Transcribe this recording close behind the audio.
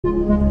Hi,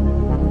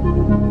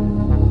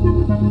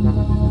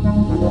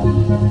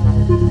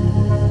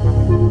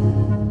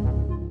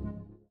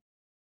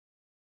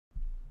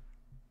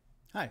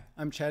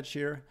 I'm Chad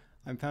Scherrer.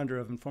 I'm founder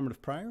of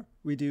Informative Prior.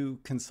 We do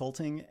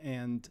consulting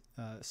and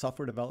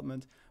software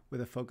development with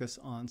a focus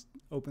on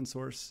open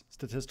source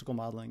statistical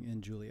modeling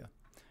in Julia.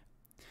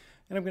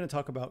 And I'm going to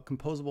talk about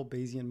composable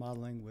Bayesian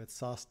modeling with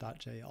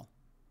Soss.jl.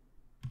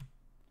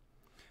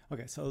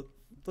 Okay, so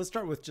let's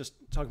start with just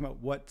talking about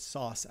what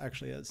Soss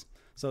actually is.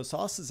 So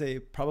Soss is a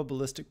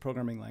probabilistic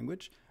programming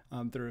language.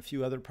 There are a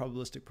few other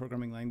probabilistic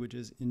programming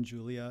languages in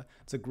Julia.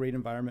 It's a great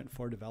environment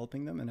for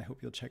developing them, and I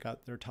hope you'll check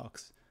out their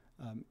talks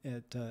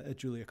at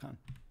JuliaCon.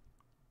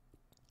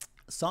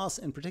 Soss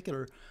in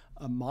particular,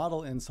 a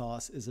model in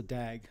Soss is a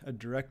DAG, a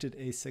directed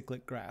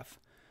acyclic graph.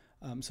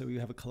 So you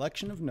have a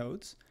collection of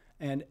nodes,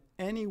 and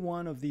any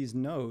one of these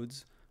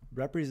nodes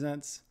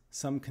represents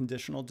some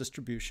conditional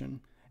distribution.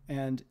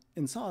 And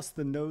in Soss,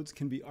 the nodes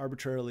can be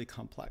arbitrarily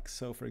complex.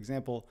 So for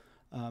example,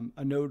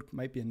 a node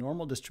might be a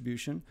normal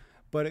distribution,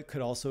 but it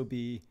could also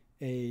be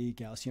a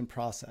Gaussian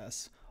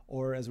process,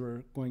 or as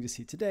we're going to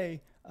see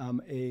today,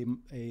 a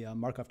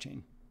Markov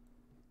chain.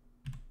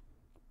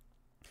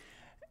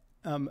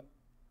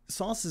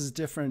 Soss is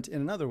different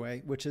in another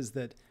way, which is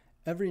that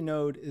every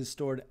node is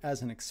stored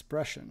as an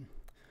expression.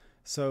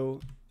 So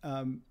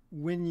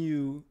when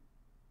you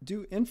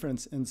do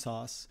inference in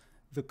Soss,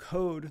 the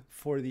code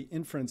for the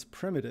inference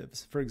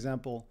primitives, for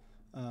example,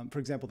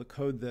 the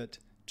code that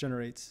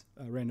generates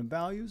random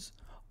values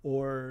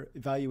or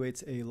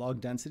evaluates a log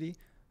density,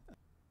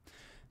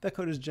 that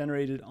code is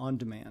generated on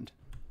demand.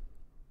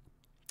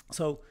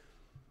 So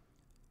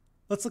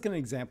let's look at an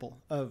example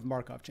of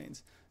Markov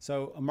chains.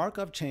 So a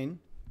Markov chain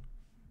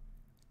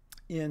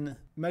in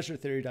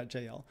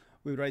measuretheory.jl,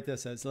 we would write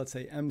this as, let's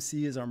say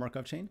MC is our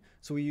Markov chain.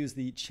 So we use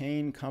the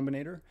chain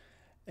combinator.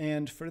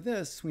 And for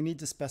this, we need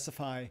to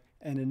specify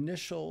an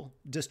initial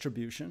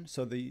distribution.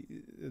 So the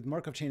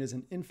Markov chain is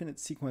an infinite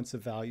sequence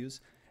of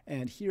values.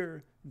 And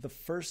here, the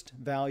first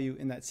value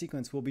in that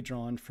sequence will be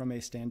drawn from a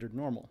standard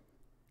normal.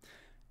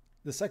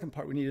 The second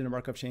part we need in a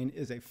Markov chain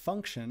is a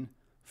function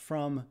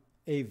from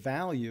a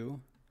value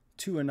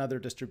to another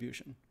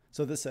distribution.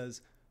 So this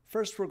says,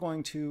 first we're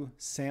going to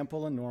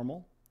sample a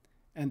normal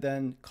and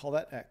then call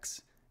that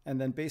x. And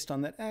then based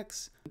on that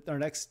x, our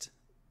next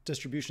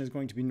distribution is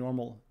going to be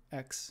normal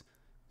x,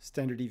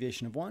 standard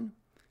deviation of 1.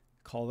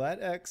 Call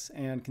that x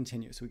and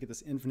continue. So we get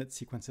this infinite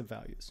sequence of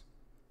values.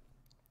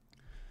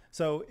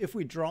 So if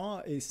we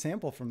draw a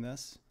sample from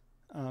this,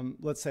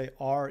 let's say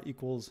r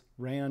equals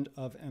rand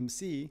of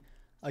mc,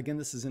 again,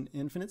 this is an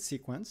infinite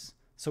sequence.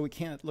 So we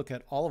can't look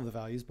at all of the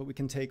values, but we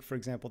can take, for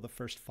example, the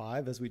first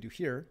 5 as we do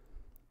here.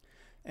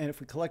 And if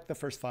we collect the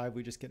first 5,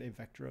 we just get a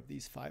vector of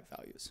these 5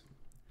 values.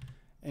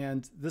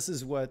 And this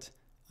is what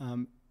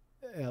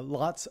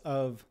lots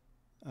of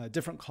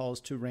different calls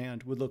to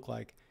rand would look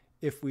like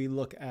if we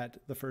look at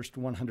the first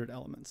 100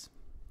 elements.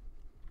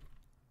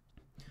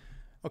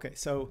 Okay,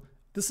 so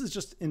this is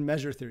just in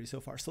measure theory so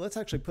far. So let's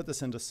actually put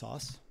this into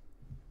Soss.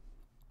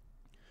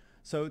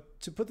 So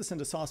to put this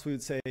into Soss, we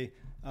would say,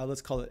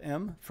 let's call it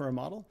M for a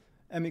model.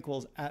 M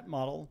equals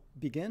 @model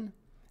begin.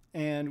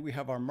 And we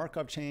have our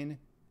Markov chain.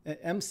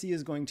 MC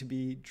is going to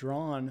be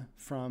drawn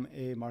from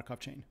a Markov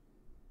chain.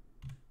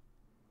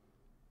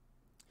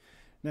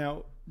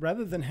 Now,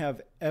 rather than have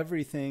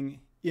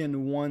everything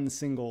in one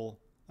single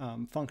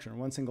function,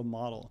 one single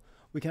model,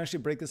 we can actually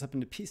break this up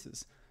into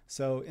pieces.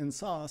 So in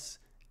Soss,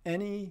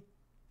 any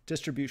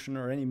distribution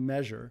or any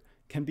measure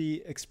can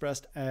be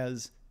expressed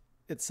as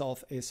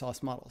itself a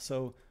Soss model.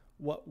 So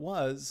what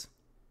was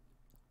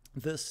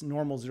this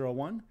normal 0,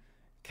 1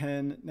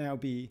 can now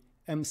be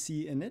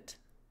MC init,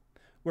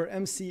 where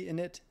MC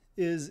init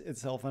is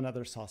itself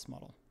another Soss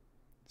model.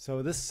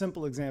 So this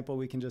simple example,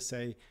 we can just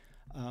say,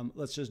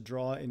 let's just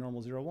draw a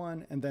normal 0,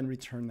 1 and then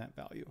return that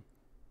value.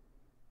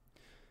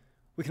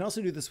 We can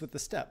also do this with the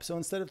step. So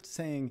instead of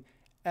saying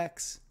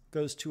x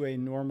goes to a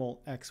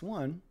normal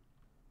x1,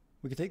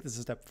 we could take this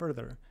a step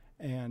further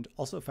and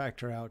also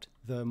factor out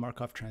the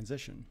Markov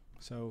transition.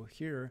 So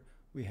here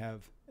we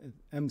have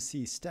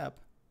MC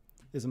step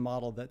is a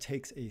model that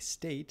takes a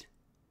state,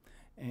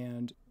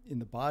 and in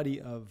the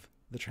body of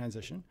the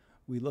transition,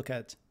 we look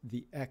at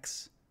the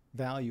x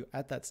value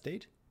at that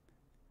state,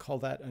 call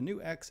that a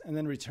new x, and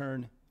then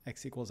return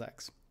x equals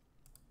x.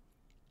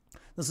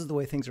 This is the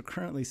way things are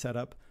currently set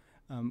up.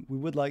 We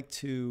would like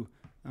to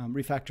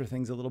refactor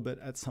things a little bit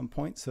at some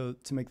point so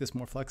to make this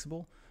more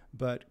flexible,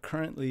 but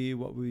currently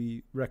what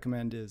we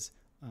recommend is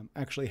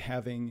actually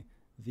having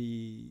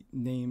the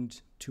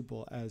named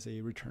tuple as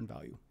a return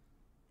value.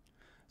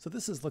 So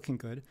this is looking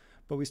good,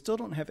 but we still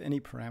don't have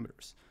any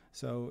parameters.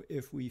 So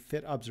if we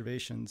fit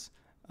observations,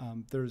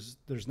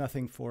 there's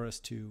nothing for us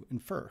to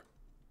infer.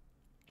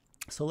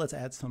 So let's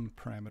add some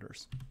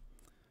parameters.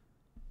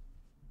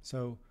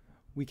 So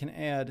we can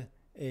add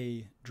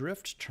a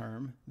drift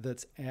term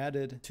that's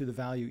added to the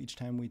value each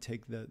time we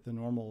take the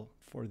normal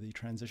for the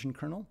transition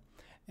kernel,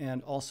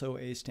 and also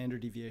a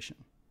standard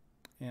deviation.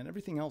 And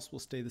everything else will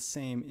stay the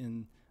same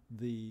in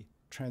the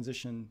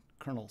transition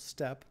kernel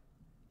step.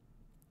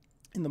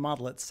 In the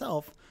model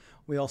itself,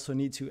 we also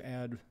need to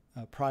add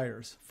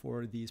priors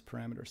for these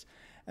parameters.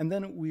 And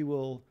then we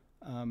will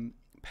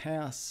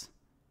pass,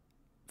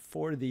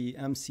 for the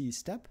MC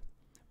step,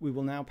 we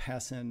will now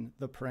pass in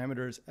the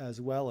parameters as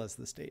well as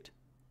the state.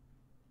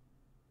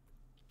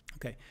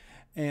 Okay,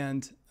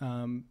 and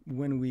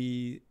when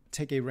we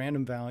take a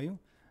random value,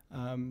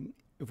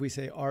 if we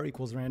say r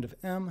equals rand of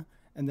m,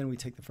 and then we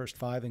take the first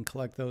 5 and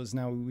collect those,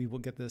 now we will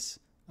get this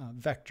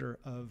vector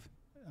of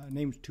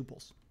named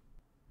tuples.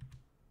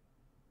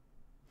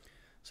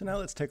 So now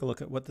let's take a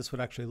look at what this would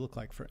actually look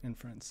like for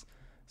inference.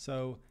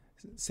 So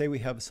say we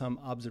have some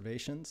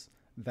observations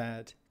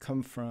that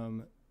come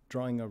from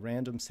drawing a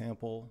random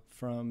sample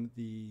from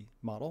the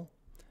model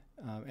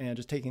and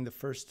just taking the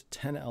first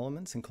 10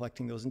 elements and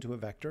collecting those into a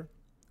vector.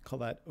 Call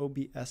that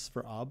OBS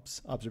for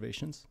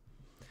observations.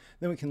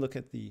 Then we can look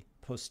at the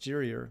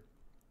posterior.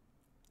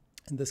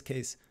 In this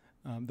case,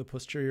 the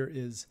posterior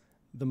is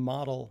the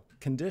model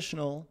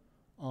conditional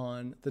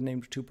on the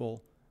named tuple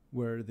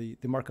where the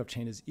Markov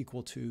chain is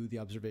equal to the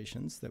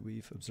observations that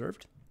we've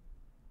observed.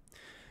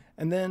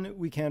 And then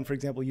we can, for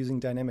example, using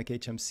dynamic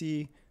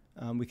HMC,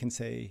 we can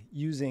say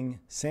using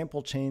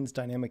sample chains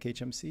dynamic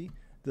HMC.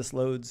 This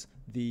loads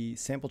the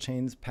sample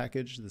chains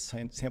package, the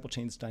sample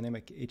chains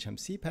dynamic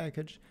HMC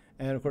package,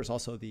 and of course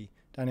also the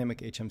dynamic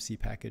HMC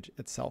package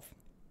itself.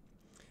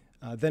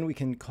 Then we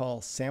can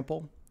call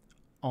sample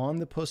on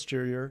the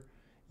posterior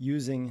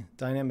using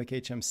dynamic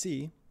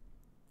HMC.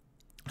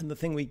 And the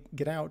thing we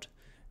get out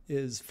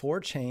is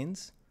 4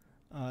 chains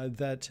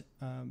that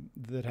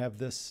have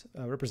this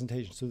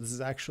representation. So this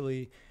is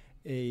actually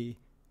a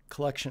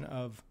collection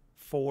of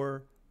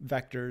 4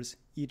 vectors,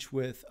 each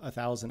with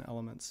 1,000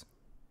 elements.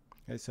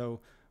 Okay,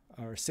 so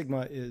our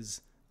sigma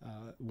is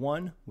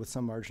 1 with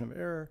some margin of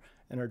error,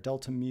 and our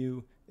delta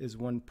mu is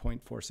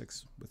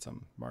 1.46 with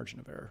some margin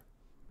of error.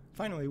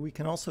 Finally, we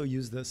can also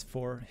use this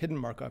for hidden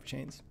Markov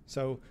chains.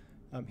 So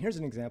here's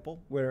an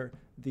example where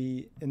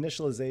the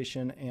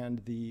initialization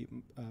and the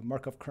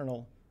Markov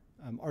kernel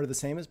are the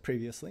same as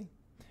previously.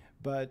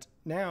 But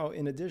now,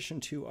 in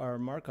addition to our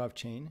Markov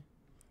chain,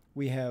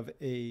 we have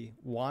a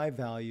y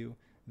value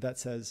that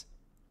says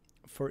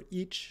for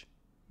each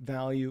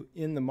value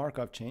in the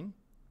Markov chain,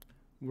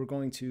 we're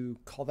going to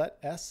call that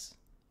S,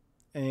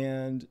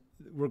 and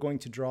we're going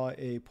to draw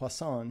a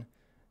Poisson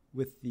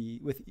with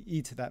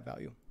e to that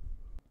value.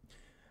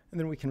 And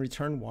then we can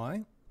return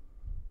y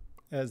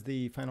as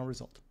the final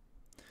result.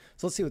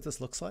 So let's see what this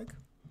looks like.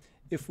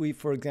 If we,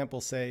 for example,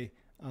 say,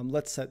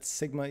 let's set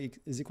sigma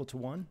is equal to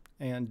 1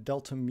 and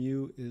delta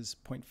mu is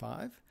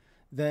 0.5,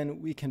 then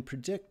we can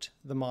predict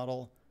the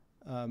model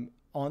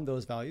on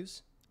those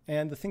values.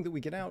 And the thing that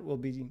we get out will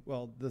be,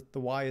 well, the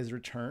y is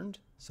returned,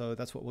 so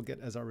that's what we'll get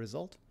as our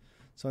result.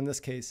 So in this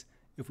case,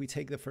 if we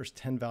take the first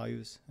 10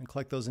 values and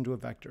collect those into a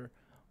vector,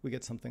 we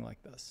get something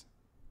like this.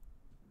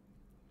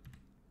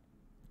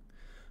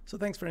 So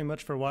thanks very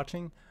much for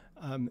watching.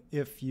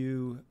 If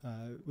you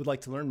would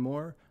like to learn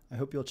more, I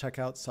hope you'll check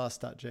out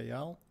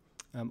Soss.jl.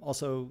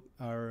 Also,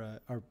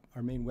 our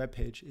main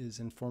webpage is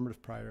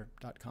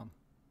informativeprior.com.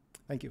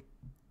 Thank you.